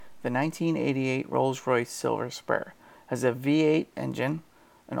The 1988 Rolls-Royce Silver Spur has a V8 engine,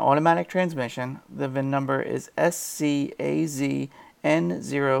 an automatic transmission. The VIN number is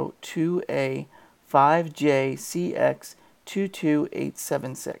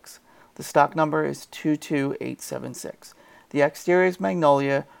SCAZN02A5JCX22876. The stock number is 22876. The exterior is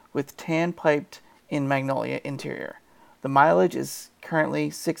magnolia with tan piped in magnolia interior. The mileage is currently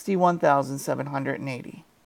 61,780.